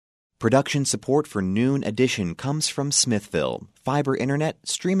Production support for Noon Edition comes from Smithville, fiber internet,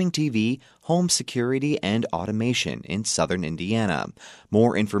 streaming TV, home security, and automation in southern Indiana.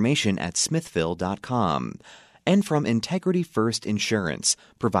 More information at smithville.com. And from Integrity First Insurance,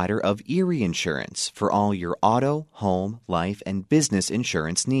 provider of Erie Insurance for all your auto, home, life, and business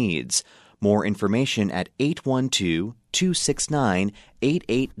insurance needs. More information at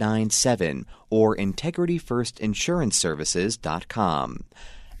 812-269-8897 or integrityfirstinsuranceservices.com.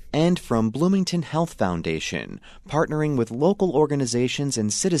 And from Bloomington Health Foundation, partnering with local organizations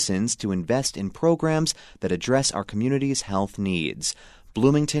and citizens to invest in programs that address our community's health needs.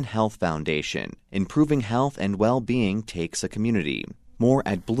 Bloomington Health Foundation. Improving health and well-being takes a community. More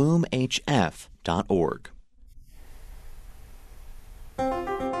at bloomhf.org.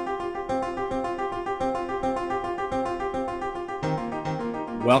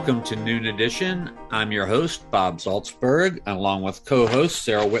 Welcome to Noon Edition. I'm your host, Bob Salzberg, along with co-host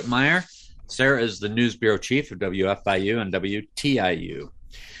Sarah Whitmire. Sarah is the News Bureau Chief of WFIU and WTIU.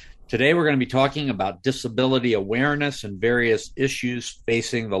 Today we're going to be talking about disability awareness and various issues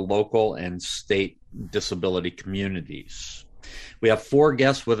facing the local and state disability communities. We have four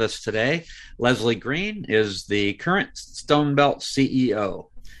guests with us today. Leslie Green is the current Stonebelt CEO.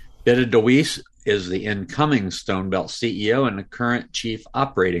 Bida DeWeese is the incoming Stonebelt CEO and the current Chief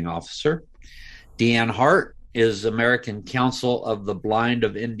Operating Officer. Deanne Hart is American Council of the Blind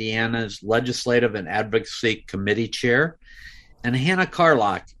of Indiana's Legislative and Advocacy Committee Chair. And Hannah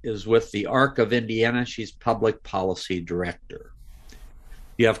Carlock is with the ARC of Indiana. She's Public Policy Director.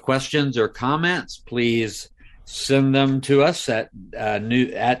 If you have questions or comments, please send them to us at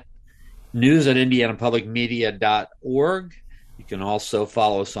news@indianapublicmedia.org. You can also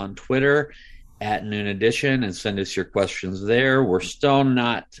follow us on Twitter at Noon Edition and send us your questions there. We're still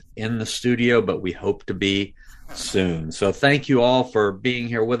not in the studio, but we hope to be soon. So thank you all for being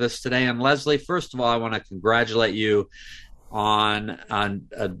here with us today. And Leslie, first of all, I want to congratulate you on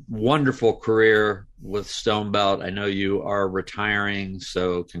a wonderful career with Stonebelt. I know you are retiring,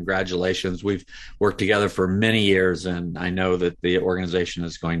 so congratulations. We've worked together for many years, and I know that the organization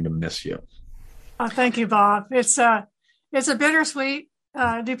is going to miss you. Thank you, Bob. It's a bittersweet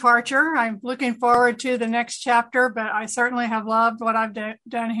departure. I'm looking forward to the next chapter, but I certainly have loved what I've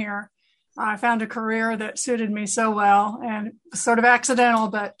done here. I found a career that suited me so well, and sort of accidental,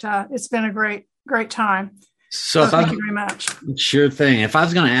 but it's been a great time. So thank you very much. Sure thing. If I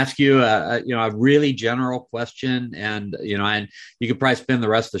was going to ask you, a really general question, and and you could probably spend the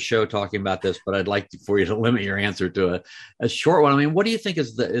rest of the show talking about this, but I'd like for you to limit your answer to a short one. I mean, what do you think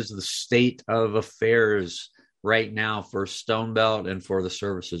is the state of affairs right now for Stonebelt and for the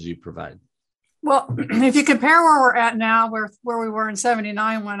services you provide? Well, if you compare where we're at now, where we were in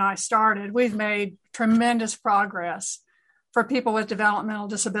 '79 when I started, we've made tremendous progress for people with developmental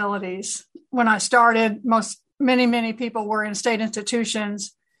disabilities. When I started, many people were in state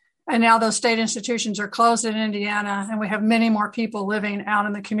institutions, and now those state institutions are closed in Indiana, and we have many more people living out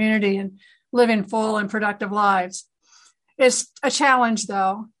in the community and living full and productive lives. It's a challenge,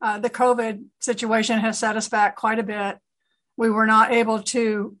 though. The COVID situation has set us back quite a bit. We were not able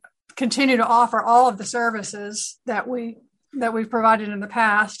to continue to offer all of the services that we've provided in the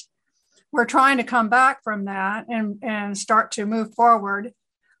past. We're trying to come back from that and start to move forward.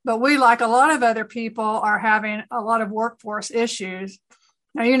 But we, like a lot of other people, are having a lot of workforce issues.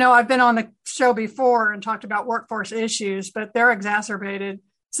 Now, I've been on the show before and talked about workforce issues, but they're exacerbated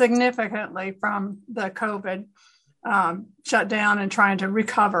significantly from the COVID shutdown and trying to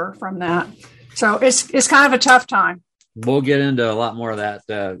recover from that. So it's kind of a tough time. We'll get into a lot more of that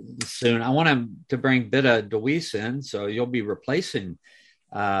soon. I want to bring Bida DeWeese in, so you'll be replacing.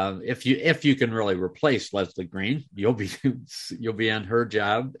 If you can really replace Leslie Green, you'll be in her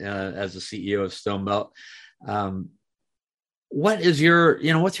job as the CEO of Stonebelt. What's your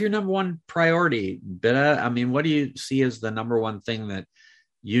number one priority, Bida? I mean, what do you see as the number one thing that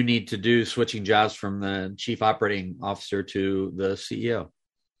you need to do, switching jobs from the chief operating officer to the CEO?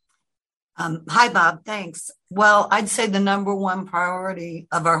 Hi, Bob. Thanks. Well, I'd say the number one priority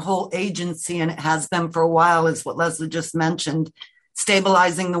of our whole agency, and it has been for a while, is what Leslie just mentioned: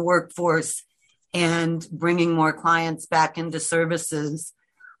 stabilizing the workforce and bringing more clients back into services.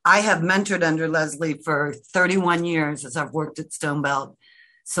 I have mentored under Leslie for 31 years as I've worked at Stonebelt.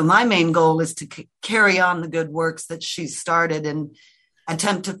 So my main goal is to carry on the good works that she started and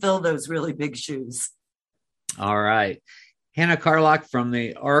attempt to fill those really big shoes. All right. Hannah Carlock from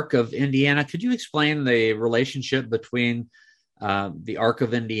the ARC of Indiana. Could you explain the relationship between the ARC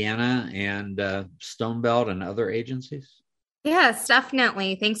of Indiana and Stonebelt and other agencies? Yes,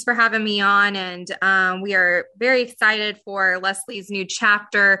 definitely. Thanks for having me on. And we are very excited for Leslie's new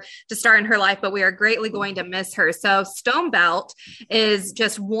chapter to start in her life, but we are greatly going to miss her. So Stone Belt is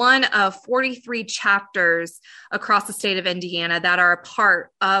just one of 43 chapters across the state of Indiana that are a part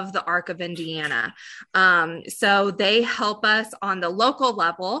of the Arc of Indiana. So they help us on the local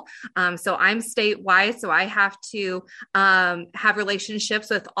level. So I'm statewide, so I have to have relationships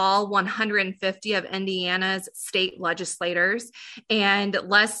with all 150 of Indiana's state legislators. And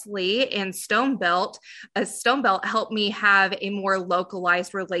Leslie and Stone Belt helped me have a more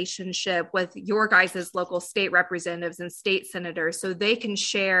localized relationship with your guys' local state representatives and state senators, so they can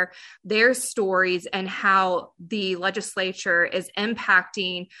share their stories and how the legislature is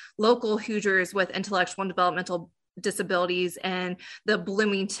impacting local Hoosiers with intellectual and developmental disabilities in the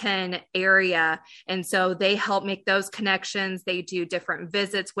Bloomington area. And so they help make those connections. They do different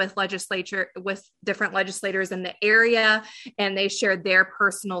visits with different legislators in the area, and they share their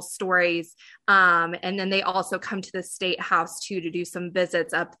personal stories. And then they also come to the State House too to do some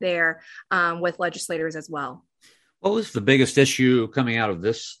visits up there with legislators as well. What was the biggest issue coming out of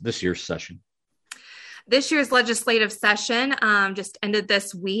this year's session? This year's legislative session just ended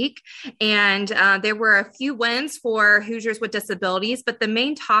this week, and there were a few wins for Hoosiers with disabilities, but the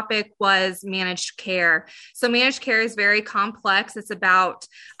main topic was managed care. So managed care is very complex. It's about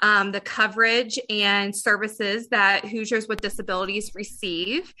the coverage and services that Hoosiers with disabilities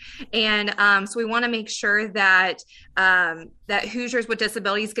receive. And so we want to make sure that that Hoosiers with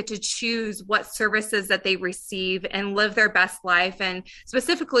disabilities get to choose what services that they receive and live their best life, and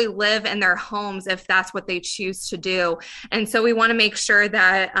specifically live in their homes if that's what they choose to do. And so we want to make sure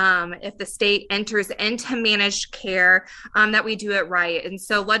that if the state enters into managed care, that we do it right. And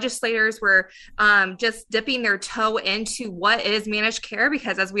so legislators were just dipping their toe into what is managed care,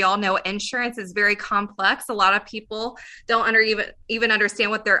 because as we all know, insurance is very complex. A lot of people don't even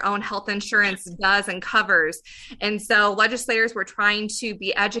understand what their own health insurance does and covers. And so legislators were trying to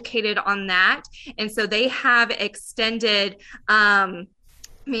be educated on that. And so they have extended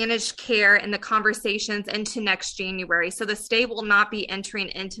managed care and the conversations into next January. So the state will not be entering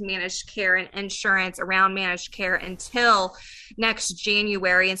into managed care and insurance around managed care until next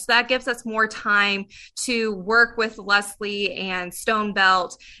January. And so that gives us more time to work with Leslie and Stone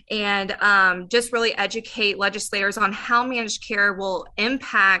Belt and just really educate legislators on how managed care will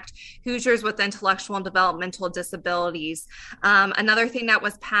impact Hoosiers with intellectual and developmental disabilities. Another thing that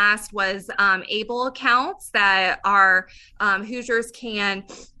was passed was ABLE accounts that our Hoosiers can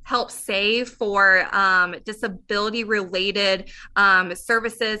help save for disability-related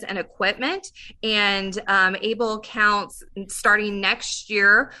services and equipment. And ABLE accounts starting next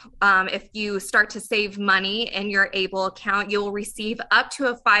year, if you start to save money in your ABLE account, you'll receive up to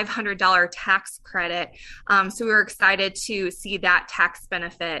a $500 tax credit. So we're excited to see that tax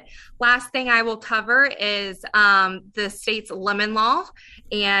benefit. Last thing I will cover is the state's lemon law.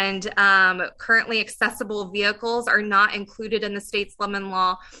 And currently accessible vehicles are not included in the state's lemon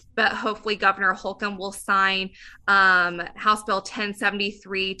law, but hopefully Governor Holcomb will sign House Bill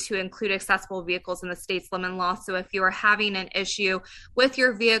 1073 to include accessible vehicles in the state's lemon law. So if you are having an issue with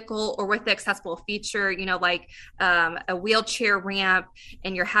your vehicle or with the accessible feature, like a wheelchair ramp,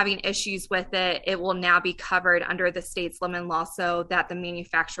 and you're having issues with it, it will now be covered under the state's lemon law so that the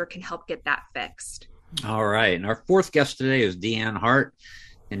manufacturer can help get that fixed. All right. And our fourth guest today is Deanne Hart.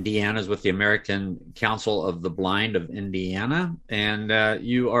 And Deanne is with the American Council of the Blind of Indiana. And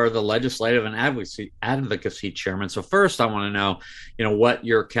you are the legislative and advocacy chairman. So first, I want to know, what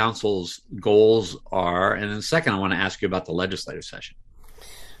your council's goals are. And then second, I want to ask you about the legislative session.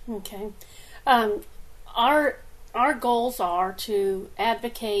 Okay. Our goals are to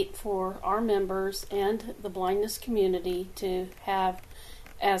advocate for our members and the blindness community to have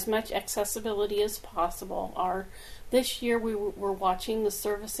as much accessibility as possible. This year we were watching the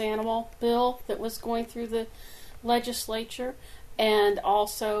service animal bill that was going through the legislature, and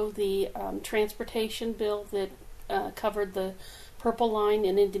also the transportation bill that covered the Purple Line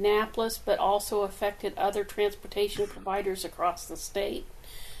in Indianapolis, but also affected other transportation providers across the state.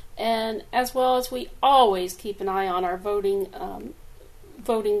 And as well as we always keep an eye on our voting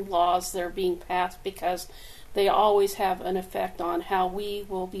laws that are being passed, because they always have an effect on how we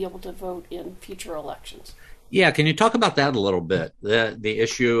will be able to vote in future elections. Yeah, can you talk about that a little bit? The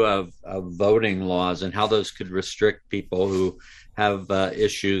issue of voting laws and how those could restrict people who have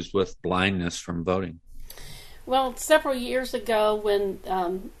issues with blindness from voting. Well, several years ago,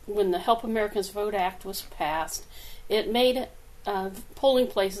 when the Help Americans Vote Act was passed, it made polling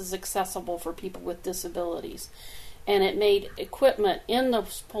places accessible for people with disabilities. and it made equipment in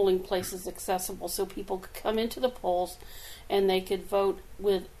those polling places accessible so people could come into the polls and they could vote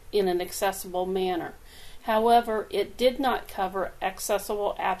in an accessible manner. However, it did not cover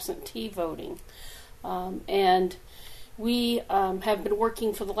accessible absentee voting. And we have been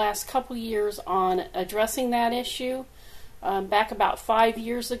working for the last couple years on addressing that issue. Back about 5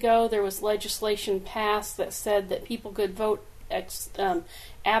 years ago, there was legislation passed that said that people could vote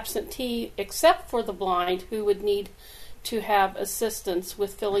absentee except for the blind, who would need to have assistance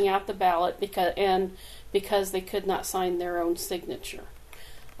with filling out the ballot because they could not sign their own signature.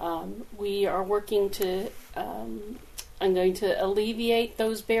 We are working to I'm going to alleviate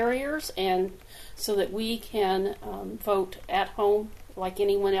those barriers, and so that we can vote at home like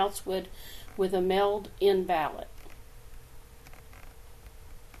anyone else would with a mailed-in ballot.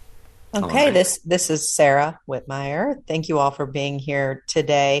 Okay, right. this is Sarah Whitmire. Thank you all for being here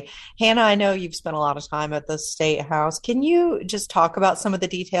today. Hannah, I know you've spent a lot of time at the State House. Can you just talk about some of the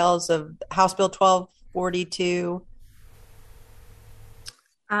details of House Bill 1242?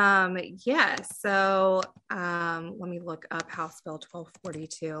 Yeah, so let me look up House Bill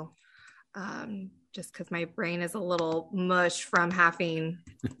 1242, just because my brain is a little mush from having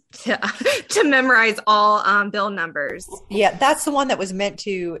to memorize all bill numbers. Yeah, that's the one that was meant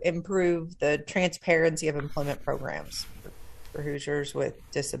to improve the transparency of employment programs for Hoosiers with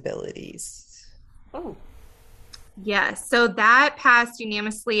disabilities. Oh. Yes, so that passed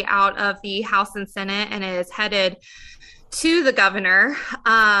unanimously out of the House and Senate and is headed to the governor.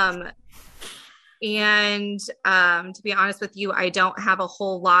 And to be honest with you, I don't have a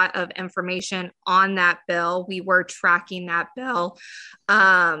whole lot of information on that bill. We were tracking that bill.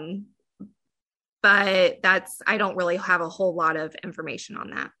 But I don't really have a whole lot of information on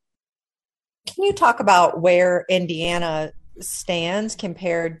that. Can you talk about where Indiana stands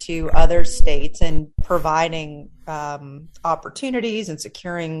compared to other states in providing opportunities and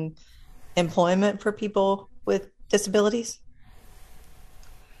securing employment for people with disabilities?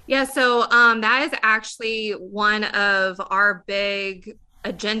 Yeah, so that is actually one of our big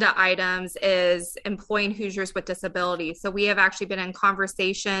agenda items, is employing Hoosiers with disabilities. So we have actually been in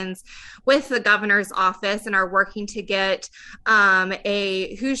conversations with the governor's office and are working to get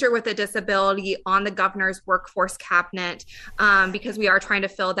a Hoosier with a disability on the governor's workforce cabinet, because we are trying to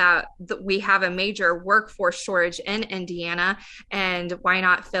fill that. We have a major workforce shortage in Indiana, and why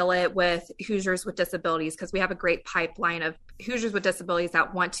not fill it with Hoosiers with disabilities? Because we have a great pipeline of Hoosiers with disabilities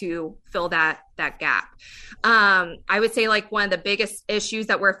that want to fill that gap. I would say like one of the biggest issues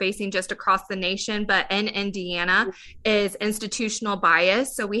that we're facing just across the nation, but in Indiana, is institutional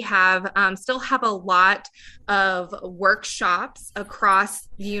bias. So we have still have a lot of workshops across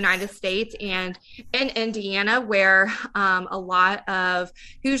the United States and in Indiana where a lot of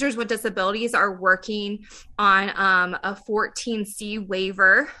Hoosiers with disabilities are working on a 14C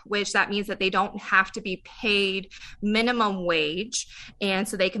waiver, which that means that they don't have to be paid minimum wage, and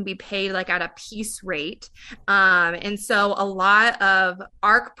so they can be paid like at a piece rate. And so a lot of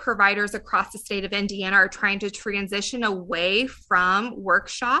ARC providers across the state of Indiana are trying to transition away from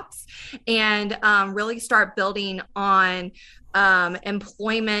workshops and really start building on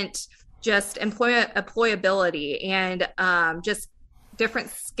employability and just different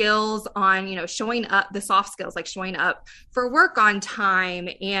skills on, showing up, the soft skills, like showing up for work on time,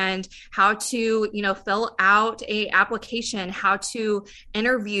 and how to, fill out a application, how to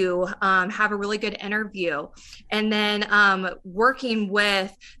interview, have a really good interview. And then working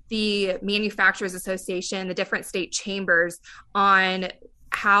with the Manufacturers Association, the different state chambers on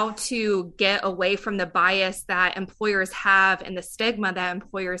how to get away from the bias that employers have and the stigma that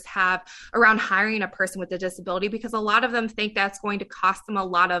employers have around hiring a person with a disability, because a lot of them think that's going to cost them a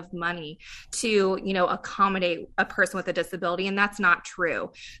lot of money to, accommodate a person with a disability. And that's not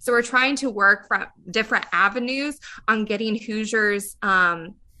true. So we're trying to work from different avenues on getting Hoosiers,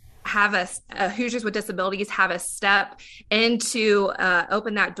 Hoosiers with disabilities have a step into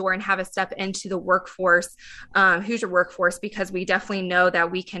open that door and have a step into the workforce, Hoosier workforce, because we definitely know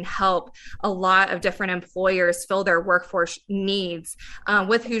that we can help a lot of different employers fill their workforce needs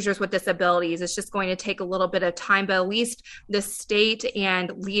with Hoosiers with disabilities. It's just going to take a little bit of time, but at least the state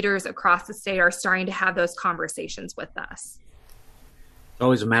and leaders across the state are starting to have those conversations with us.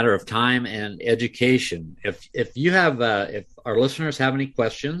 Always a matter of time and education. If you have, if our listeners have any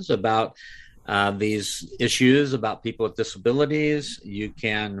questions about these issues about people with disabilities, you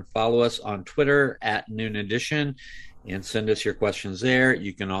can follow us on Twitter at Noon Edition and send us your questions there.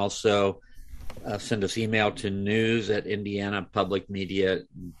 You can also send us email to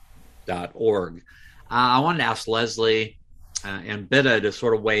news@indianapublicmedia.org. I wanted to ask Leslie, and Bitta to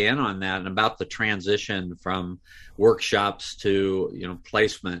sort of weigh in on that and about the transition from workshops to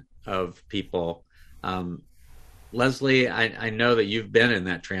placement of people. Leslie, I know that you've been in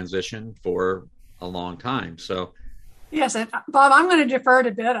that transition for a long time. So, yes, and Bob, I'm going to defer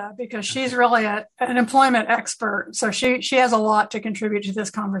to Bitta because she's really an employment expert. So she has a lot to contribute to this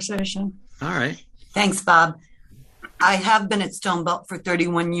conversation. All right. Thanks, Bob. I have been at Stonebelt for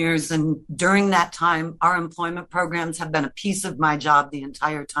 31 years, and during that time, our employment programs have been a piece of my job the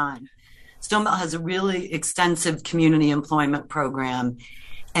entire time. Stonebelt has a really extensive community employment program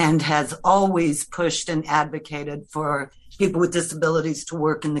and has always pushed and advocated for people with disabilities to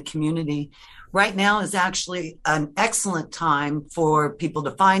work in the community. Right now is actually an excellent time for people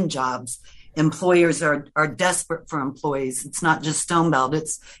to find jobs. Employers are desperate for employees. It's not just Stonebelt,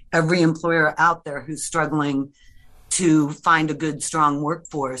 it's every employer out there who's struggling to find a good, strong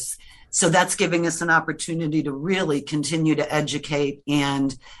workforce. So that's giving us an opportunity to really continue to educate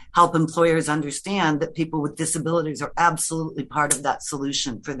and help employers understand that people with disabilities are absolutely part of that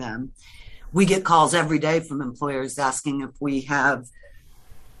solution for them. We get calls every day from employers asking if we have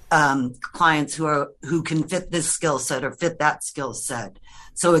clients who can fit this skill set or fit that skill set.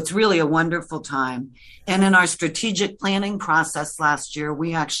 So it's really a wonderful time. And in our strategic planning process last year,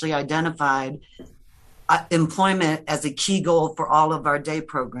 we actually identified employment as a key goal for all of our day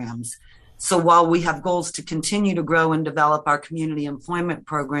programs. So while we have goals to continue to grow and develop our community employment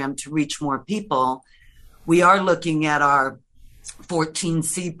program to reach more people, we are looking at our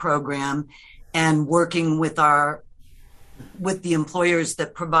 14C program and working with the employers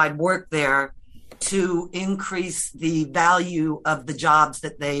that provide work there to increase the value of the jobs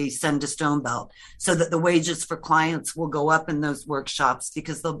that they send to Stonebelt so that the wages for clients will go up in those workshops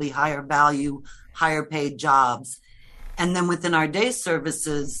because they'll be higher value, higher paid jobs. And then within our day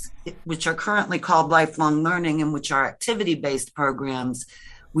services, which are currently called lifelong learning and which are activity-based programs,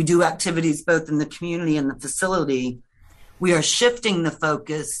 we do activities both in the community and the facility. We are shifting the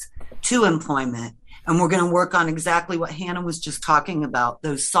focus to employment. And we're going to work on exactly what Hannah was just talking about,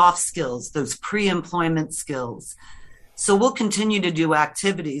 those soft skills, those pre-employment skills. So we'll continue to do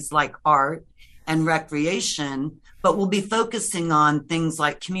activities like art and recreation, but we'll be focusing on things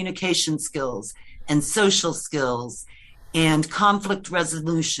like communication skills and social skills and conflict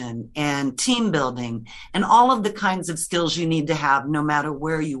resolution and team building and all of the kinds of skills you need to have no matter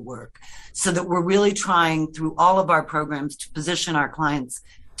where you work, so that we're really trying through all of our programs to position our clients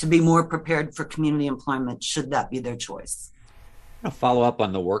to be more prepared for community employment, should that be their choice. I'm going to follow up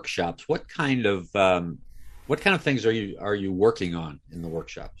on the workshops. What kind of things are you working on in the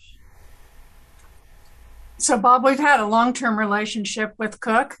workshops? So, Bob, we've had a long-term relationship with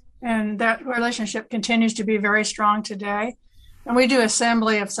Cook, and that relationship continues to be very strong today. And we do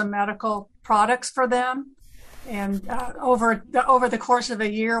assembly of some medical products for them. And over the course of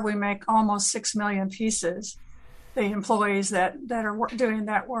a year, we make almost 6 million pieces. The employees that are doing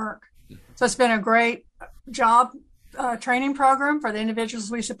that work. So it's been a great job training program for the individuals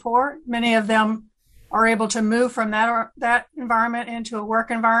we support. Many of them are able to move from that environment into a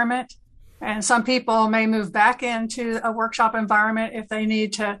work environment. And some people may move back into a workshop environment if they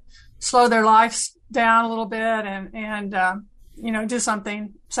need to slow their lives down a little bit and do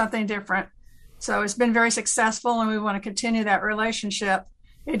something different. So it's been very successful, and we want to continue that relationship.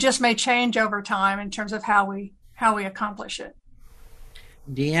 It just may change over time in terms of how we accomplish it.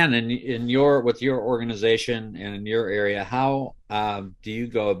 Deanne, with your organization and in your area, how do you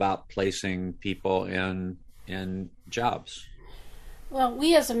go about placing people in jobs? Well,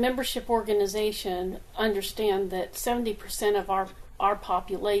 we as a membership organization understand that 70% of our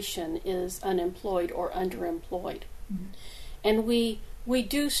population is unemployed or underemployed. Mm-hmm. And we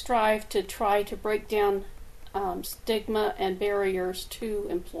do strive to try to break down stigma and barriers to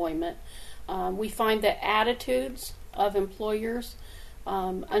employment. We find that attitudes of employers,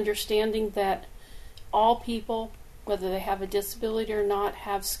 understanding that all people, whether they have a disability or not,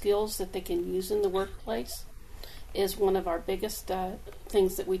 have skills that they can use in the workplace, is one of our biggest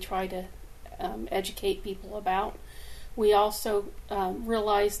things that we try to educate people about. We also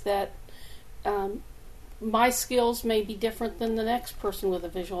realize that my skills may be different than the next person with a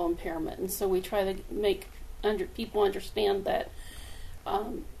visual impairment, and so we try to make people understand that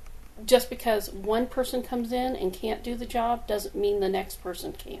just because one person comes in and can't do the job doesn't mean the next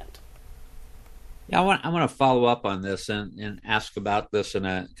person can't. Yeah, I want to follow up on this and ask about this in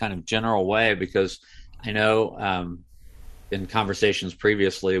a kind of general way, because I know in conversations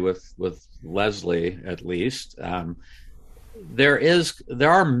previously with Leslie, at least,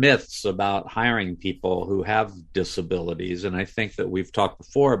 there are myths about hiring people who have disabilities, and I think that we've talked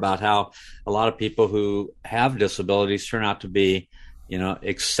before about how a lot of people who have disabilities turn out to be,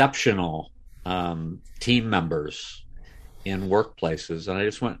 exceptional team members in workplaces. And I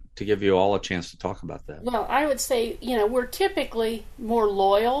just want to give you all a chance to talk about that. Well, I would say, we're typically more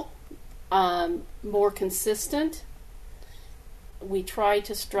loyal, more consistent. We try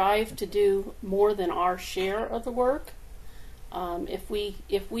to strive to do more than our share of the work. If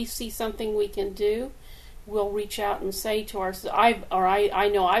we see something we can do, we'll reach out and say to I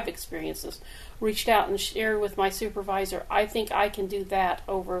know I've experienced this. Reached out and shared with my supervisor, I think I can do that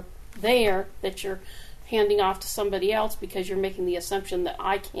over there that you're handing off to somebody else because you're making the assumption that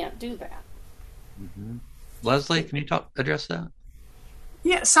I can't do that. Mm-hmm. Leslie, can you address that?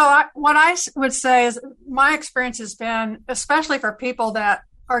 Yeah, so what I would say is my experience has been, especially for people that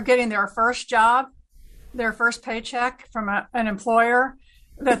are getting their first job, their first paycheck from an employer,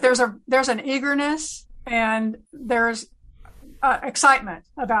 that there's an eagerness and there's excitement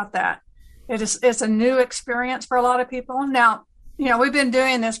about that. It's a new experience for a lot of people. Now, we've been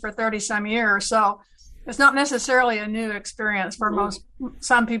doing this for 30 some years, so it's not necessarily a new experience for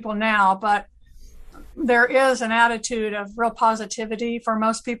some people now, but there is an attitude of real positivity for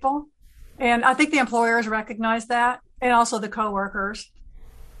most people. And I think the employers recognize that, and also the coworkers.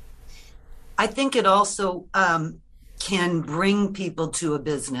 I think it also can bring people to a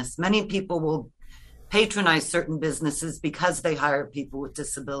business. Many people will patronize certain businesses because they hire people with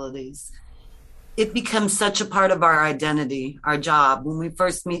disabilities. It becomes such a part of our identity, our job. When we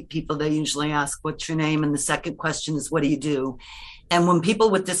first meet people, they usually ask, what's your name? And the second question is, what do you do? And when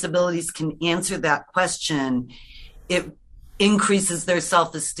people with disabilities can answer that question, it increases their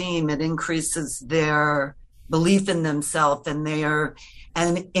self-esteem. It increases their belief in themselves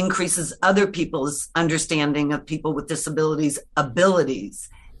and increases other people's understanding of people with disabilities' abilities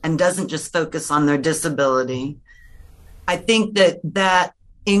and doesn't just focus on their disability. I think that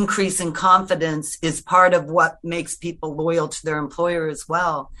increase in confidence is part of what makes people loyal to their employer as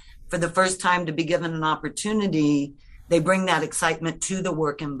well. For the first time to be given an opportunity, they bring that excitement to the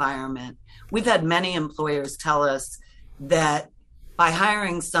work environment. We've had many employers tell us that by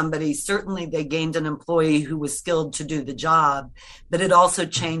hiring somebody, certainly they gained an employee who was skilled to do the job, but it also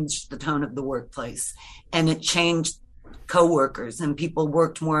changed the tone of the workplace and it changed coworkers and people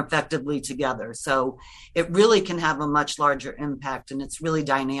worked more effectively together. So it really can have a much larger impact, and it's really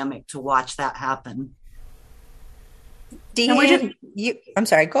dynamic to watch that happen. Deanne, I'm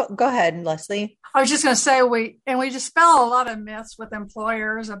sorry, go ahead, Leslie. I was just going to say we dispel a lot of myths with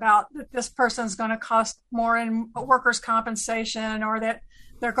employers about that this person's going to cost more in workers' compensation, or that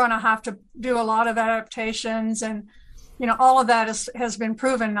they're going to have to do a lot of adaptations, and all of that has been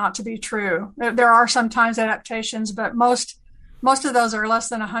proven not to be true. There are sometimes adaptations, but most of those are less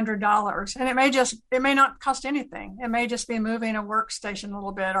than $100, and it may not cost anything. It may just be moving a workstation a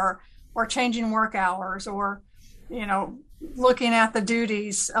little bit, or changing work hours, or looking at the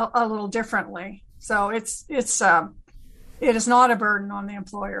duties a little differently. So it is not a burden on the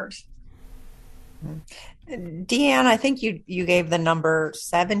employers. Deanne, I think you gave the number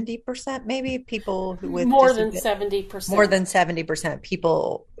 70%, maybe people who with more than 70%. More than 70%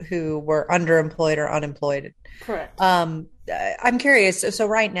 people who were underemployed or unemployed. Correct. I'm curious. So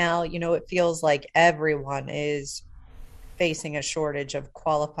right now, it feels like everyone is facing a shortage of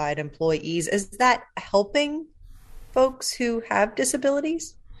qualified employees. Is that helping folks who have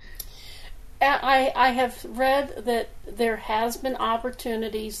disabilities? I have read that there has been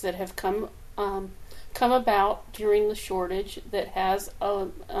opportunities that have come about during the shortage that has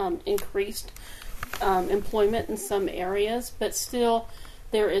increased employment in some areas, but still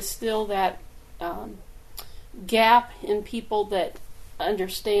there is still that gap in people that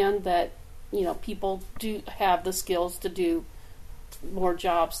understand that people do have the skills to do more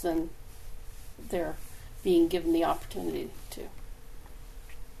jobs than they're being given the opportunity to.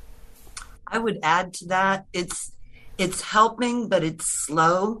 I would add to that, it's helping, but it's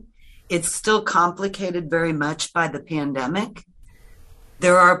slow. It's still complicated very much by the pandemic.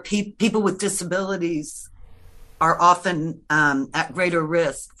 There are people with disabilities are often at greater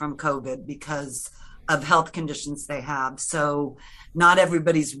risk from COVID because of health conditions they have. So not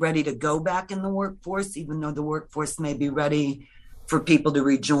everybody's ready to go back in the workforce, even though the workforce may be ready for people to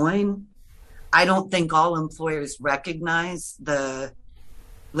rejoin. I don't think all employers recognize the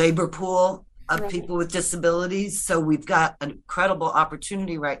labor pool of people with disabilities. So we've got an incredible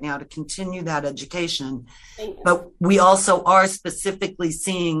opportunity right now to continue that education. But we also are specifically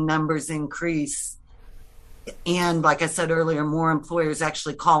seeing numbers increase. And like I said earlier, more employers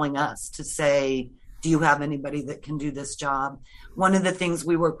actually calling us to say, do you have anybody that can do this job? One of the things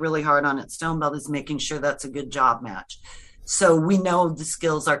we work really hard on at Stonebelt is making sure that's a good job match. So we know the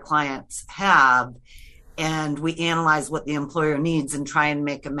skills our clients have, and we analyze what the employer needs and try and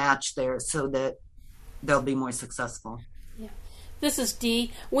make a match there so that they'll be more successful. Yeah. This is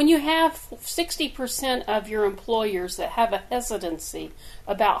Dee. When you have 60% of your employers that have a hesitancy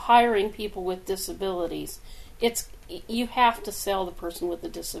about hiring people with disabilities, you have to sell the person with a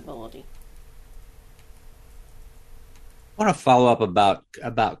disability. I want to follow up about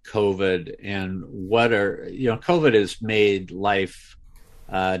COVID and COVID has made life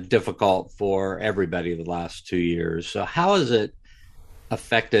difficult for everybody the last 2 years. So how has it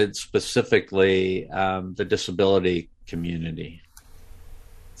affected specifically the disability community?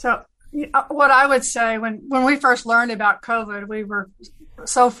 So what I would say, when we first learned about COVID, we were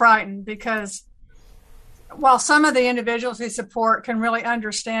so frightened because while some of the individuals we support can really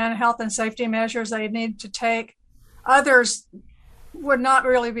understand health and safety measures they need to take, others would not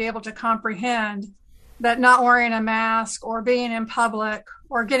really be able to comprehend that not wearing a mask or being in public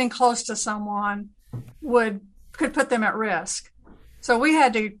or getting close to someone could put them at risk. So we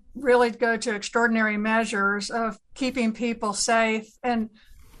had to really go to extraordinary measures of keeping people safe, and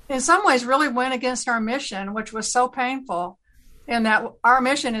in some ways really went against our mission, which was so painful, in that our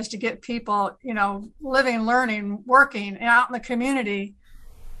mission is to get people, living, learning, working out in the community.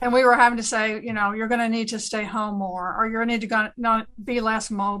 And we were having to say, you're going to need to stay home more, or you're going to need to be less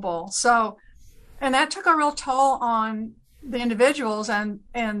mobile. So, and that took a real toll on the individuals and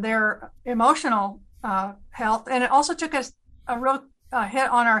their emotional health. And it also took a real hit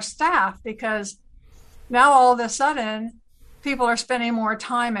on our staff, because now all of a sudden people are spending more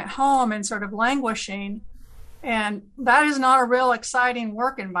time at home and sort of languishing. And that is not a real exciting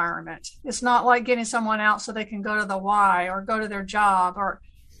work environment. It's not like getting someone out so they can go to the Y or go to their job,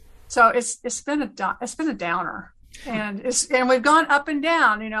 so it's been a downer, and we've gone up and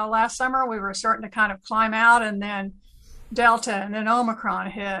down. Last summer we were starting to kind of climb out, and then Delta and then Omicron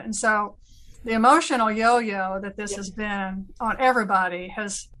hit, and so the emotional yo-yo that this has been on everybody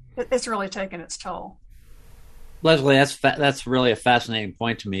it's really taken its toll. Leslie, that's really a fascinating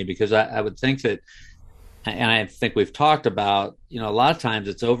point to me, because I would think that, and I think we've talked about, a lot of times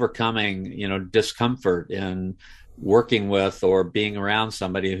it's overcoming, discomfort in working with or being around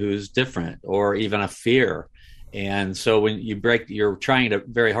somebody who's different, or even a fear. And so when you're trying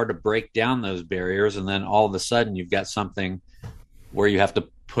very hard to break down those barriers, and then all of a sudden you've got something where you have to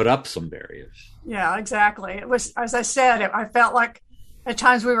put up some barriers. Yeah, exactly. It was, as I said, I felt like at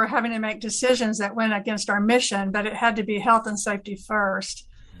times we were having to make decisions that went against our mission, but it had to be health and safety first.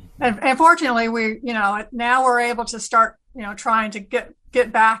 And fortunately, we, now we're able to start, trying to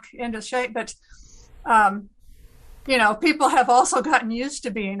get back into shape. But, people have also gotten used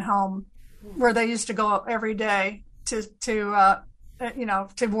to being home, where they used to go every day to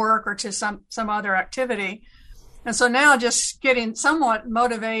work or to some other activity. And so now just getting somewhat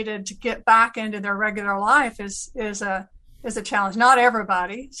motivated to get back into their regular life is a challenge. Not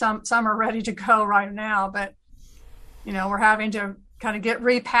everybody. Some are ready to go right now, but, we're having to kind of get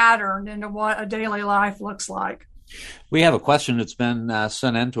repatterned into what a daily life looks like. We have a question that's been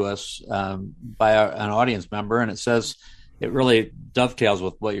sent in to us by an audience member, and it says it really dovetails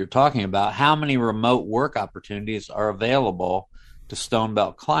with what you're talking about. How many remote work opportunities are available to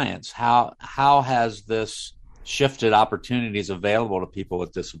Stonebelt clients? How has this shifted opportunities available to people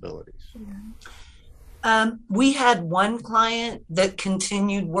with disabilities? We had one client that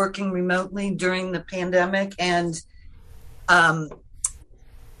continued working remotely during the pandemic, and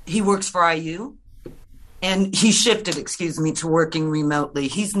he works for IU. And he shifted, to working remotely.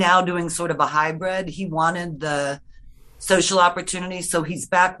 He's now doing sort of a hybrid. He wanted the social opportunity, so he's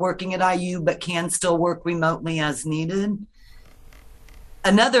back working at IU, but can still work remotely as needed.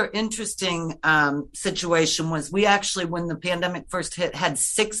 Another interesting situation was we actually, when the pandemic first hit, had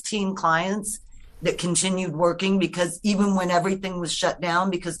 16 clients that continued working, because even when everything was shut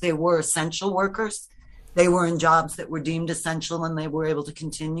down, because they were essential workers, they were in jobs that were deemed essential, and they were able to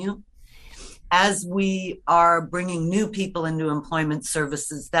continue. As we are bringing new people into employment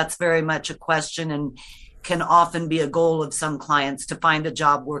services, that's very much a question, and can often be a goal of some clients to find a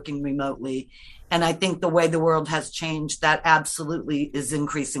job working remotely. And I think the way the world has changed, that absolutely is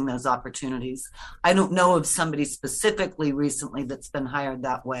increasing those opportunities. I don't know of somebody specifically recently that's been hired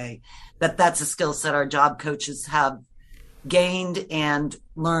that way, but that's a skill set our job coaches have gained and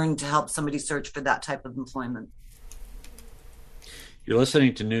learned to help somebody search for that type of employment. You're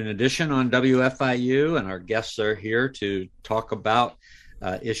listening to Noon Edition on WFIU, and our guests are here to talk about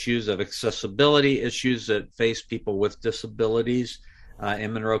issues of accessibility, issues that face people with disabilities.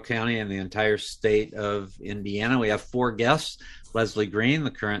 in Monroe County and the entire state of Indiana. We have 4 guests: Leslie Green,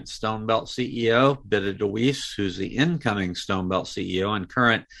 the current Stone Belt CEO; Bidda DeWeese, who's the incoming Stone Belt CEO and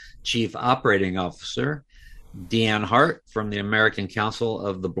current Chief Operating Officer; Deanne Hart from the American Council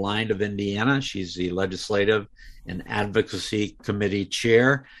of the Blind of Indiana. She's the Legislative and Advocacy Committee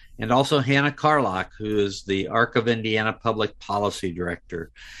Chair; and also Hannah Carlock, who is the ARC of Indiana Public Policy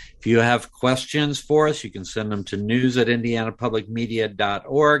Director. If you have questions for us, you can send them to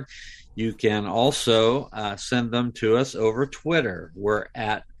news@indianapublicmedia.org. You can also send them to us over Twitter. We're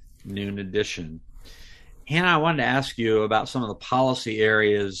at Noon Edition. Hannah, I wanted to ask you about some of the policy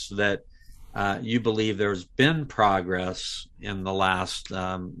areas that you believe there's been progress in the last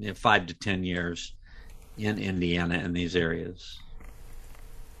 5 to 10 years in Indiana in these areas.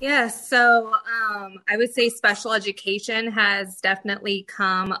 Yes, so I would say special education has definitely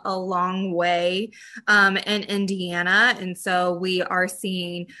come a long way in Indiana. And so we are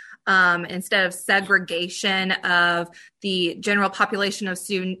seeing, instead of segregation of the general population of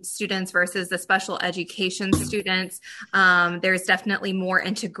students versus the special education students, there's definitely more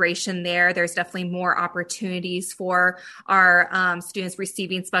integration there. There's definitely more opportunities for our students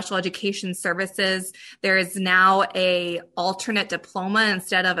receiving special education services. There is now a alternate diploma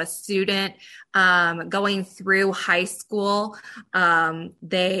instead of a student going through high school,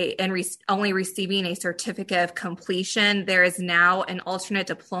 only receiving a certificate of completion. There is now an alternate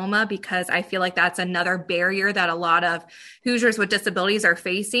diploma, because I feel like that's another barrier that a lot of Hoosiers with disabilities are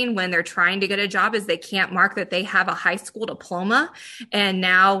facing when they're trying to get a job, is they can't mark that they have a high school diploma. And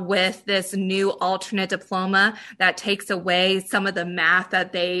now with this new alternate diploma, that takes away some of the math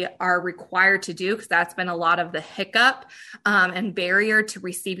that they are required to do, because that's been a lot of the hiccup and barrier to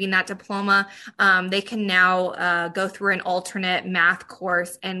receiving that diploma. They can now go through an alternate math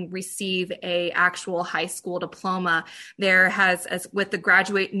course and receive a actual high school diploma. There has, as with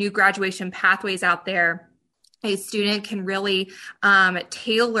the new graduation pathways out there, a student can really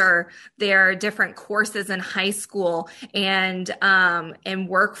tailor their different courses in high school and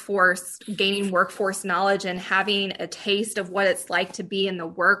workforce, gaining workforce knowledge and having a taste of what it's like to be in the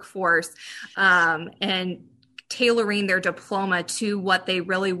workforce, and tailoring their diploma to what they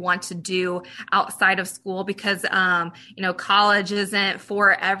really want to do outside of school, because, college isn't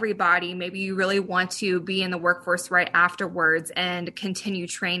for everybody. Maybe you really want to be in the workforce right afterwards and continue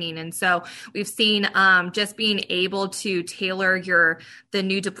training. And so we've seen just being able to tailor the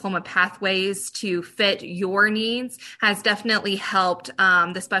new diploma pathways to fit your needs has definitely helped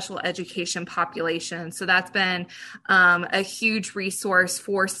the special education population. So that's been a huge resource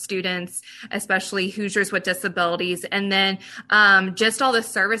for students, especially Hoosiers with disabilities. And then just all the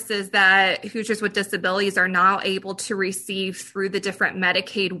services that Hoosiers with disabilities are now able to receive through the different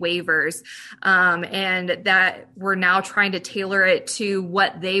Medicaid waivers, and that we're now trying to tailor it to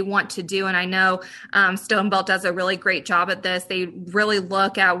what they want to do. And I know Stone Belt does a really great job at this. They really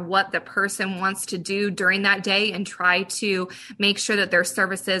look at what the person wants to do during that day and try to make sure that their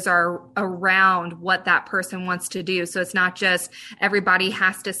services are around what that person wants to do. So it's not just everybody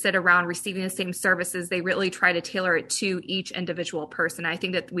has to sit around receiving the same services. They really try to tailor it to each individual person. I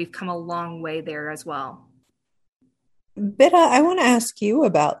think that we've come a long way there as well. Bidda, I want to ask you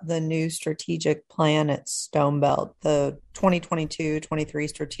about the new strategic plan at Stone Belt. The 2022-23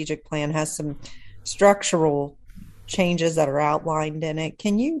 strategic plan has some structural changes that are outlined in it.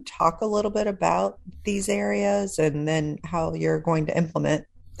 Can you talk a little bit about these areas and then how you're going to implement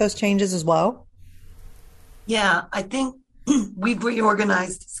those changes as well? Yeah, I think we've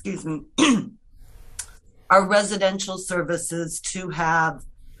reorganized, our residential services to have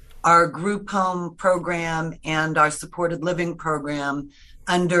our group home program and our supported living program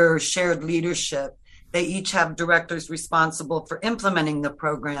under shared leadership. They each have directors responsible for implementing the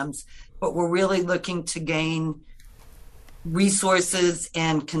programs, but we're really looking to gain resources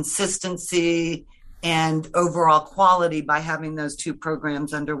and consistency and overall quality by having those two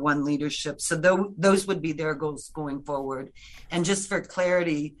programs under one leadership. So those would be their goals going forward. And just for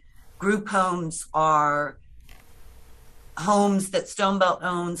clarity, group homes are homes that Stone Belt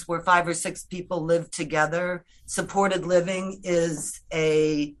owns where 5 or 6 people live together. Supported living is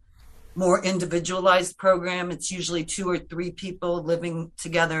a more individualized program. It's usually 2 or 3 people living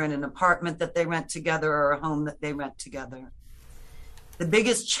together in an apartment that they rent together or a home that they rent together. The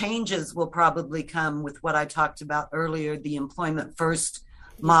biggest changes will probably come with what I talked about earlier, the employment first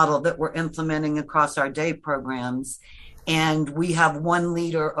model that we're implementing across our day programs. And we have one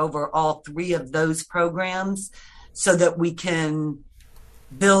leader over all 3 of those programs so that we can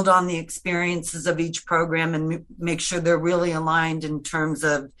build on the experiences of each program and make sure they're really aligned in terms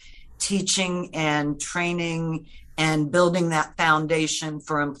of teaching and training and building that foundation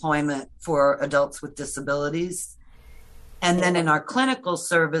for employment for adults with disabilities. And then in our clinical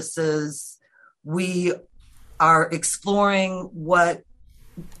services, we are exploring what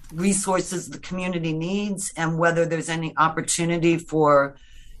resources the community needs and whether there's any opportunity for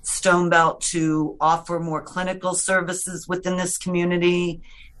Stone Belt to offer more clinical services within this community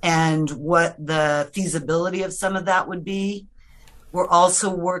and what the feasibility of some of that would be. We're also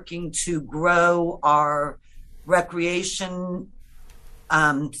working to grow our recreation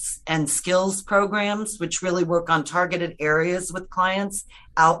and skills programs, which really work on targeted areas with clients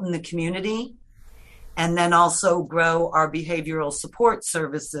out in the community. And then also grow our behavioral support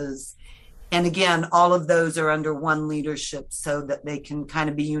services. And again, all of those are under one leadership so that they can kind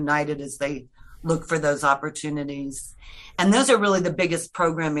of be united as they look for those opportunities. And those are really the biggest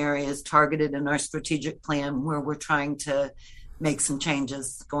program areas targeted in our strategic plan where we're trying to make some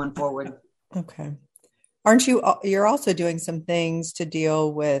changes going forward. Okay. You're also doing some things to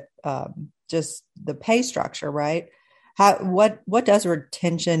deal with just the pay structure, right? What does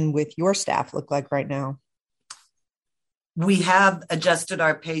retention with your staff look like right now? We have adjusted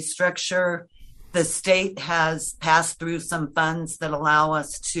our pay structure. The state has passed through some funds that allow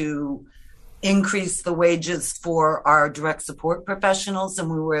us to increase the wages for our direct support professionals, and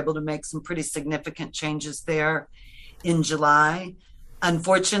we were able to make some pretty significant changes there in July.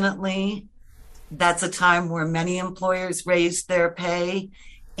 Unfortunately, that's a time where many employers raised their pay,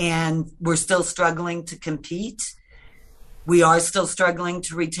 and we're still struggling to compete. We are still struggling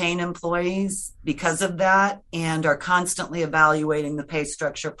to retain employees because of that and are constantly evaluating the pay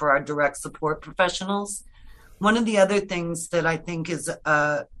structure for our direct support professionals. One of the other things that I think is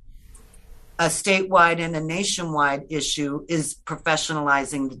a statewide and a nationwide issue is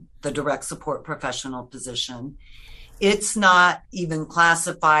professionalizing the direct support professional position. It's not even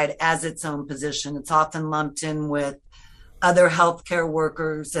classified as its own position. It's often lumped in with other healthcare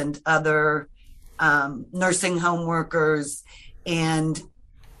workers and other nursing home workers, and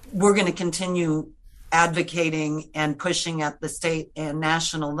we're going to continue advocating and pushing at the state and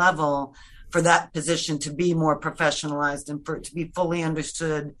national level for that position to be more professionalized and for it to be fully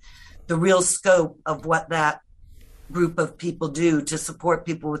understood, the real scope of what that group of people do to support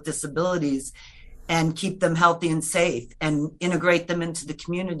people with disabilities and keep them healthy and safe and integrate them into the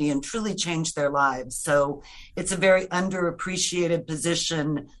community and truly change their lives. So it's a very underappreciated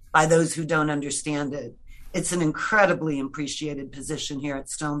position by those who don't understand it. It's an incredibly appreciated position here at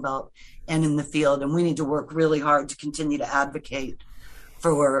Stone Belt and in the field, and we need to work really hard to continue to advocate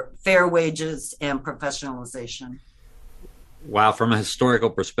for fair wages and professionalization. Wow, from a historical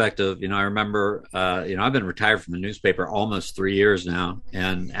perspective, I remember, I've been retired from the newspaper almost 3 years now,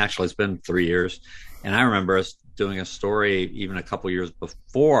 and actually it's been 3 years. And I remember us doing a story even a couple years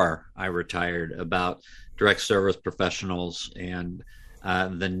before I retired about direct service professionals and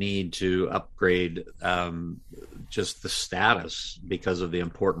the need to upgrade just the status because of the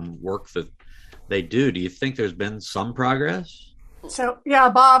important work that they do. Do you think there's been some progress? So, yeah,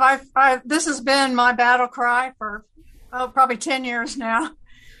 Bob, this has been my battle cry for probably 10 years now,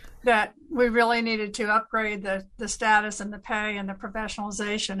 that we really needed to upgrade the status and the pay and the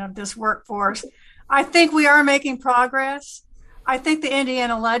professionalization of this workforce. I think we are making progress. I think the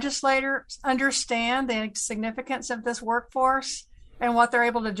Indiana legislators understand the significance of this workforce and what they're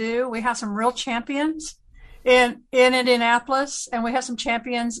able to do. We have some real champions in Indianapolis, and we have some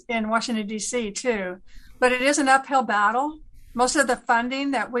champions in Washington, D.C. too. But it is an uphill battle. Most of the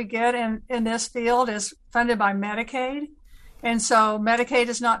funding that we get in this field is funded by Medicaid. And so Medicaid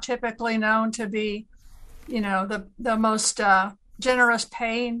is not typically known to be, the most generous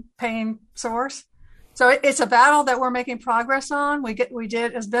paying source. So it's a battle that we're making progress on. We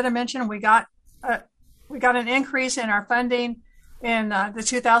did, as Vida mentioned, we got an increase in our funding in the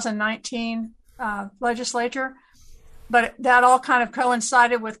 2019 legislature. But that all kind of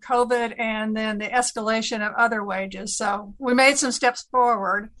coincided with COVID and then the escalation of other wages. So we made some steps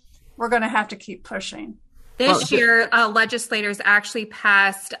forward. We're going to have to keep pushing. This year, legislators actually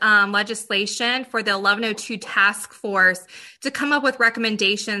passed legislation for the 1102 task force to come up with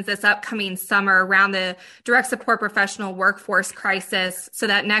recommendations this upcoming summer around the direct support professional workforce crisis, so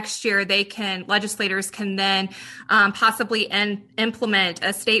that next year legislators can then possibly implement a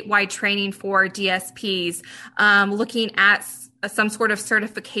statewide training for DSPs, looking at some sort of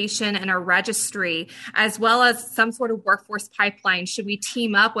certification and a registry, as well as some sort of workforce pipeline? Should we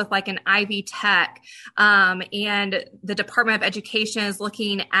team up with like an Ivy Tech? And the Department of Education is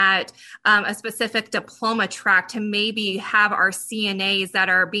looking at a specific diploma track to maybe have our CNAs that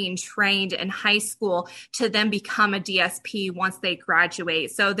are being trained in high school to then become a DSP once they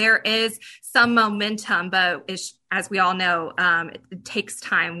graduate. So there is some momentum, but as we all know, it takes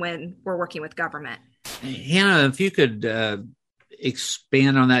time when we're working with government. Hannah, if you could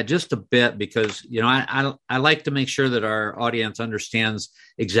expand on that just a bit, because I like to make sure that our audience understands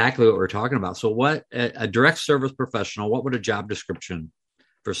exactly what we're talking about. So what a direct service professional, what would a job description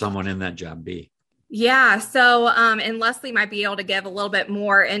for someone in that job be? Yeah. So, and Leslie might be able to give a little bit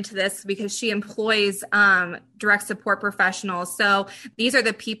more into this because she employs direct support professionals. So these are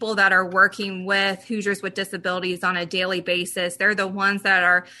the people that are working with Hoosiers with disabilities on a daily basis. They're the ones that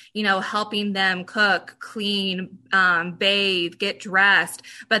are, helping them cook, clean, bathe, get dressed,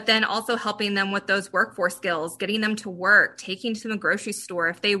 but then also helping them with those workforce skills, getting them to work, taking to the grocery store.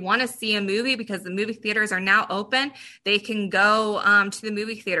 If they want to see a movie, because the movie theaters are now open, they can go to the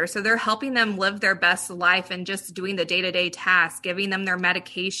movie theater. So they're helping them live their best life and just doing the day-to-day tasks, giving them their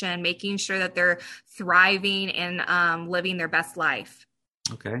medication, making sure that they're thriving and living their best life.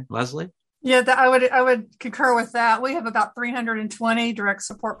 Okay. Leslie? Yeah, I would concur with that. We have about 320 direct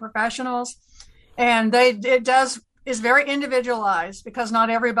support professionals, and it is very individualized because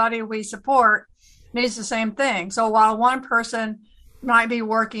not everybody we support needs the same thing. So while one person might be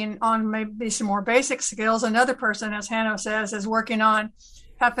working on maybe some more basic skills, another person, as Hannah says, is working on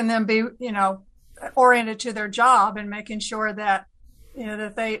helping them be, oriented to their job and making sure that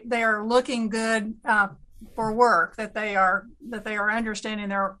that they are looking good for work, that they are understanding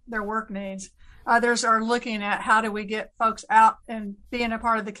their work needs. Others are looking at how do we get folks out and being a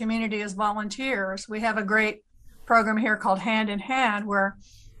part of the community as volunteers. We have a great program here called Hand in Hand, where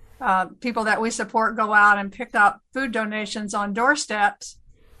people that we support go out and pick up food donations on doorsteps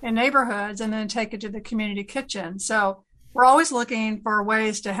in neighborhoods and then take it to the community kitchen. So we're always looking for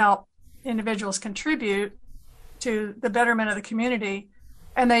ways to help individuals contribute to the betterment of the community.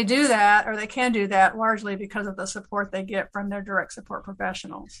 And they do that, or they can do that, largely because of the support they get from their direct support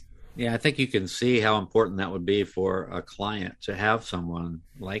professionals. Yeah, I think you can see how important that would be for a client to have someone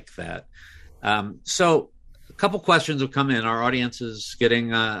like that. So a couple questions have come in. Our audience is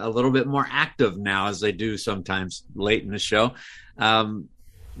getting a little bit more active now, as they do sometimes late in the show.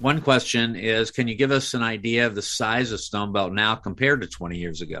 One question is, can you give us an idea of the size of Stonebelt now compared to 20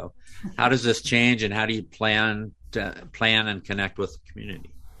 years ago? How does this change, and how do you plan and connect with the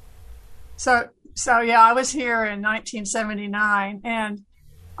community? So yeah, I was here in 1979, and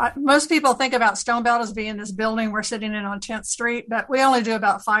most people think about Stonebelt as being this building we're sitting in on 10th Street, but we only do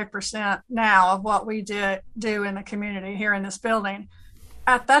about 5% now of what we do in the community here in this building.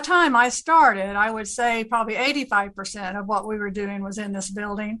 At that time I started, I would say probably 85% of what we were doing was in this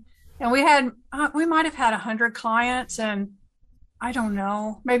building. And we might have had 100 clients and I don't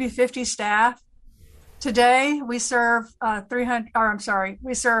know, maybe 50 staff. Today we serve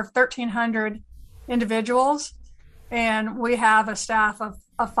 1,300 individuals, and we have a staff of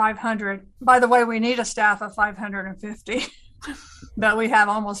 500. By the way, we need a staff of 550, but we have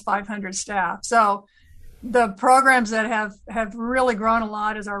almost 500 staff. So the programs that have really grown a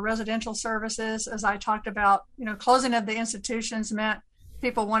lot is our residential services. As I talked about, closing of the institutions meant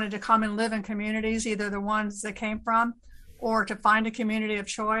people wanted to come and live in communities, either the ones they came from or to find a community of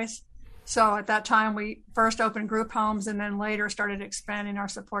choice. So at that time, we first opened group homes and then later started expanding our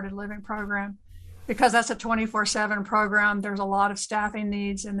supported living program. Because that's a 24/7 program, there's a lot of staffing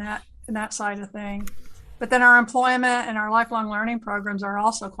needs in that side of thing. But then our employment and our lifelong learning programs are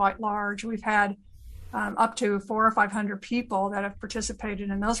also quite large. We've had up to 400 or 500 people that have participated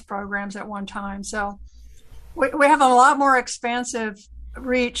in those programs at one time. So we have a lot more expansive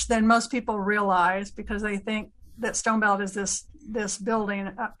reach than most people realize, because they think that Stonebelt is this building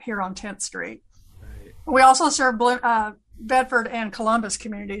up here on 10th Street. Right. We also serve Bedford and Columbus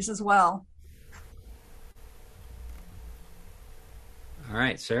communities as well. All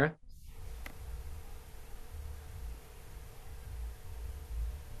right, Sarah?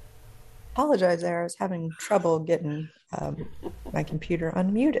 Apologize there. I was having trouble getting my computer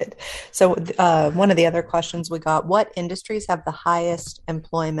unmuted. So one of the other questions we got, what industries have the highest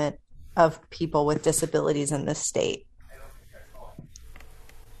employment of people with disabilities in this state?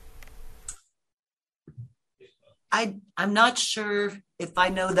 I'm not sure if I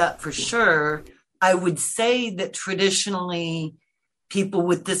know that for sure. I would say that traditionally people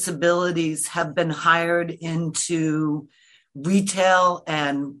with disabilities have been hired into retail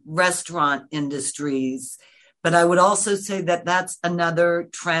and restaurant industries, But I would also say that that's another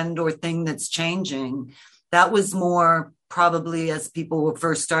trend or thing that's changing. That was more probably as people were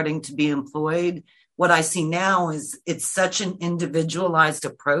first starting to be employed. What I see now is it's such an individualized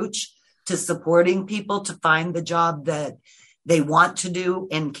approach to supporting people to find the job that they want to do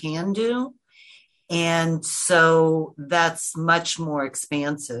and can do. And so that's much more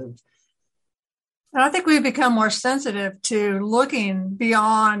expansive. And I think we've become more sensitive to looking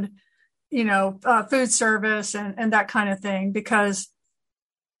beyond, food service and that kind of thing, because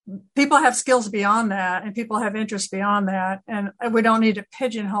people have skills beyond that and people have interests beyond that. And we don't need to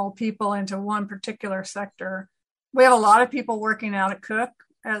pigeonhole people into one particular sector. We have a lot of people working out at Cook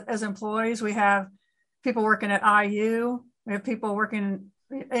as employees. We have people working at IU. We have people working,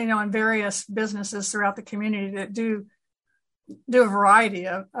 in various businesses throughout the community that do a variety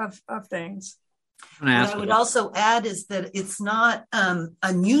of things. What I would also add is that it's not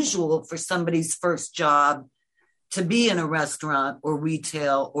unusual for somebody's first job to be in a restaurant or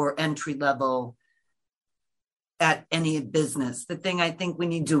retail or entry level at any business. The thing I think we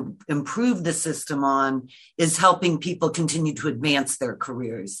need to improve the system on is helping people continue to advance their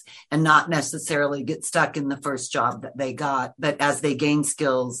careers and not necessarily get stuck in the first job that they got, but as they gain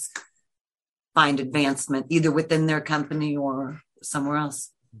skills, find advancement either within their company or somewhere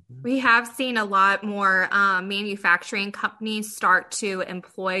else. We have seen a lot more manufacturing companies start to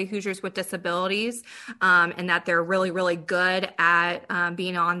employ Hoosiers with disabilities, and that they're really, really good at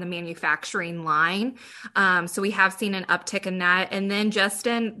being on the manufacturing line. So we have seen an uptick in that. And then just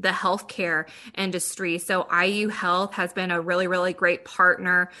in the healthcare industry. So IU Health has been a really, really great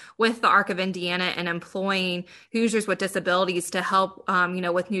partner with the Arc of Indiana and employing Hoosiers with disabilities to help,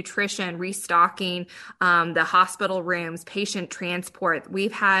 with nutrition, restocking the hospital rooms, patient transport.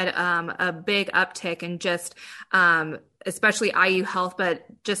 We've had a big uptick in just especially IU Health, but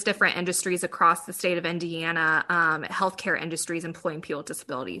just different industries across the state of Indiana, healthcare industries employing people with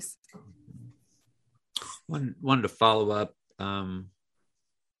disabilities. Wanted to follow up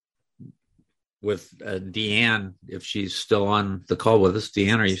with Deanne, if she's still on the call with us.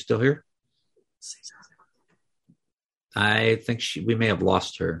 Deanne, are you still here? I think we may have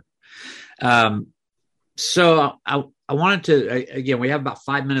lost her. So I wanted to, again, we have about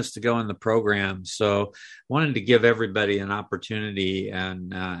 5 minutes to go in the program. So wanted to give everybody an opportunity.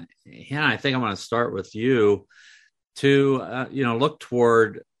 And Hannah, I think I want to start with you to, look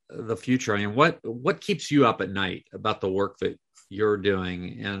toward the future. I mean, what keeps you up at night about the work that you're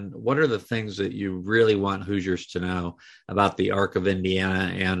doing? And what are the things that you really want Hoosiers to know about the Arc of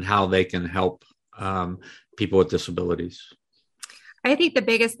Indiana and how they can help people with disabilities? I think the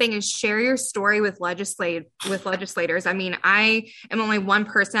biggest thing is share your story with legislators. I mean, I am only one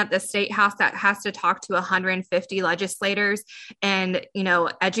person at the state house that has to talk to 150 legislators and,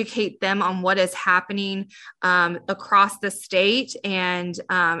 educate them on what is happening across the state and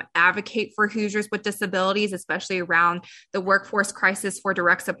advocate for Hoosiers with disabilities, especially around the workforce crisis for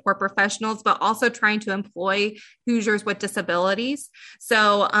direct support professionals, but also trying to employ Hoosiers with disabilities.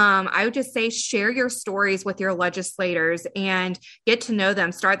 So I would just say share your stories with your legislators and get to know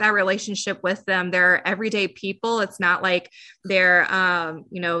them, start that relationship with them. They're everyday people. It's not like they're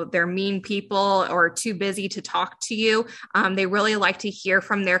mean people or too busy to talk to you. They really like to hear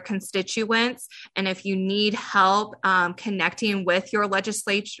from their constituents. And if you need help connecting with your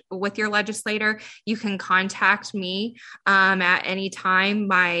legislator, you can contact me at any time.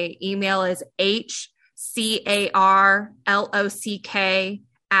 My email is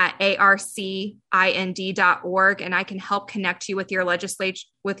hcarlock@arcind.org, and I can help connect you with your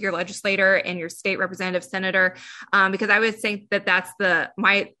legislator and your state representative senator, because I would think that that's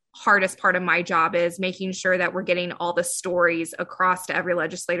my hardest part of my job is making sure that we're getting all the stories across to every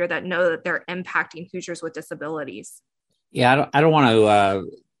legislator that know that they're impacting Hoosiers with disabilities. Yeah, I don't want to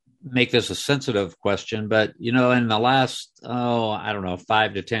make this a sensitive question, but in the last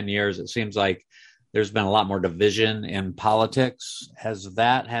 5 to 10 years, it seems like there's been a lot more division in politics. Has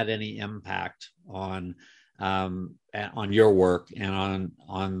that had any impact on your work and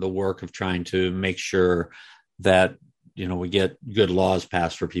on the work of trying to make sure that we get good laws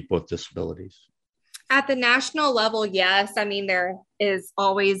passed for people with disabilities? At the national level, yes. I mean, there is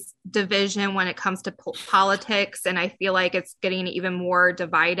always division when it comes to politics, and I feel like it's getting even more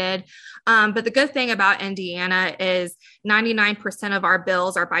divided. But the good thing about Indiana is 99% of our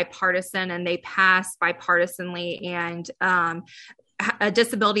bills are bipartisan and they pass bipartisanly. And a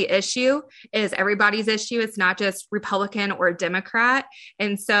disability issue is everybody's issue. It's not just Republican or Democrat.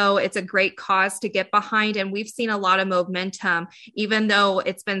 And so it's a great cause to get behind. And we've seen a lot of momentum, even though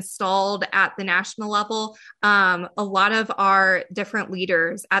it's been stalled at the national level. A lot of our different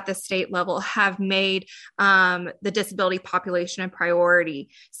leaders at the state level have made the disability population a priority.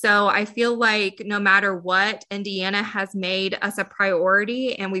 So I feel like no matter what, Indiana has made us a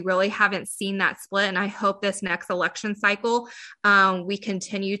priority, and we really haven't seen that split. And I hope this next election cycle, we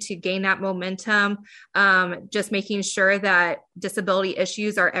continue to gain that momentum, just making sure that disability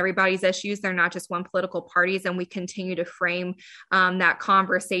issues are everybody's issues. They're not just one political party's, and we continue to frame that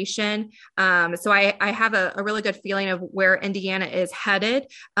conversation. So I have a really good feeling of where Indiana is headed.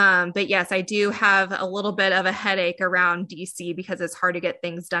 But yes, I do have a little bit of a headache around DC because it's hard to get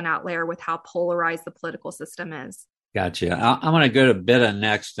things done out there with how polarized the political system is. Gotcha. I'm going to go to Bitta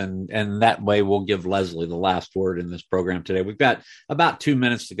next, and that way we'll give Leslie the last word in this program today. We've got about 2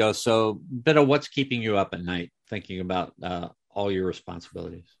 minutes to go. So, Bitta, what's keeping you up at night thinking about all your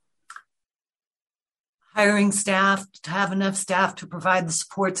responsibilities? Hiring staff, to have enough staff to provide the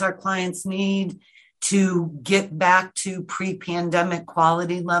supports our clients need, to get back to pre-pandemic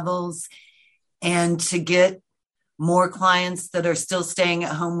quality levels, and to get more clients that are still staying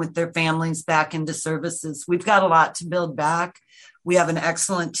at home with their families back into services. We've got a lot to build back. We have an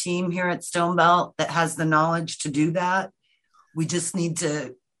excellent team here at Stonebelt that has the knowledge to do that. We just need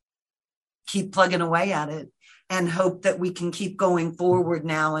to keep plugging away at it and hope that we can keep going forward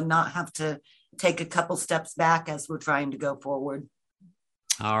now and not have to take a couple steps back as we're trying to go forward.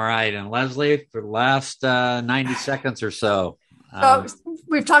 All right. And Leslie, for the last 90 seconds or so.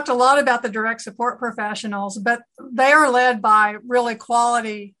 We've talked a lot about the direct support professionals, but they are led by really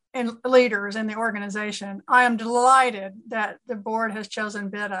quality leaders in the organization. I am delighted that the board has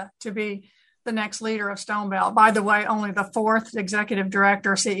chosen Bitta to be the next leader of Stonebelt. By the way, only the fourth executive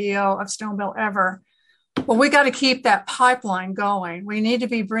director, CEO of Stonebelt ever. Well, we got to keep that pipeline going. We need to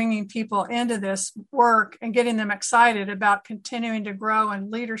be bringing people into this work and getting them excited about continuing to grow in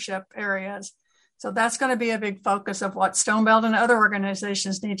leadership areas. So that's going to be a big focus of what Stonebelt and other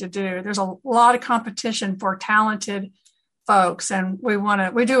organizations need to do. There's a lot of competition for talented folks, and we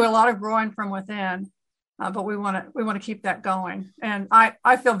do a lot of growing from within, but we want to keep that going. And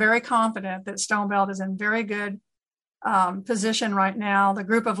I feel very confident that Stonebelt is in very good position right now. The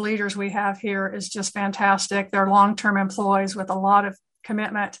group of leaders we have here is just fantastic. They're long-term employees with a lot of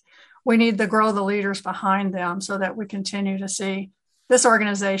commitment. We need to grow the leaders behind them so that we continue to see this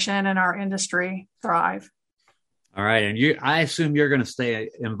organization and our industry thrive. All right. And I assume you're going to stay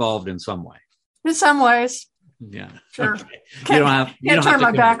involved in some way. In some ways. Yeah. Sure. Okay. You don't turn have to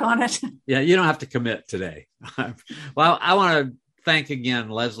my back on it. Yeah. You don't have to commit today. Well, I want to thank again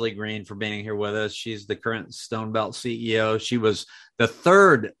Leslie Green for being here with us. She's the current Stonebelt CEO. She was the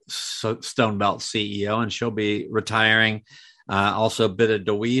third Stonebelt CEO, and she'll be retiring. Also, Bitta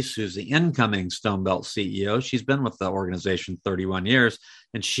DeWeese, who's the incoming Stonebelt CEO. She's been with the organization 31 years,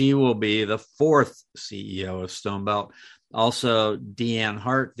 and she will be the fourth CEO of Stonebelt. Also, Deanne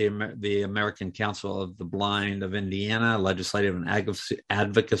Hart, the American Council of the Blind of Indiana, Legislative and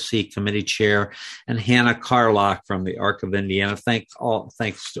Advocacy Committee Chair, and Hannah Carlock from the ARC of Indiana. Thanks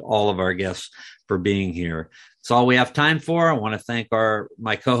to all of our guests for being here. That's all we have time for. I want to thank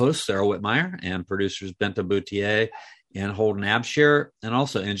my co-hosts, Sarah Whitmire, and producers Benta Boutier and Holden Abshire, and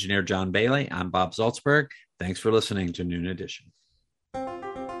also engineer John Bailey. I'm Bob Salzberg. Thanks for listening to Noon Edition.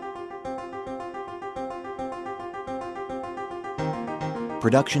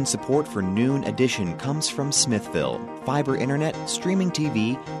 Production support for Noon Edition comes from Smithville, fiber internet, streaming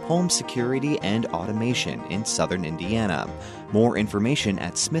TV, home security, and automation in southern Indiana. More information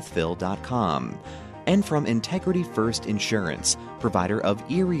at smithville.com. And from Integrity First Insurance, provider of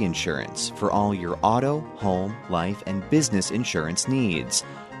Erie Insurance for all your auto, home, life, and business insurance needs.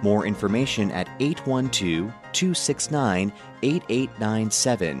 More information at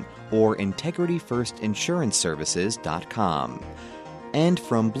 812-269-8897 or integrityfirstinsuranceservices.com. And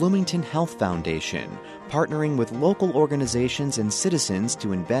from Bloomington Health Foundation, partnering with local organizations and citizens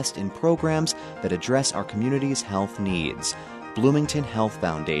to invest in programs that address our community's health needs. Bloomington Health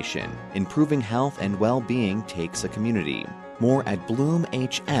Foundation. Improving health and well-being takes a community. More at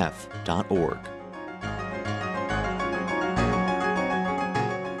bloomhf.org.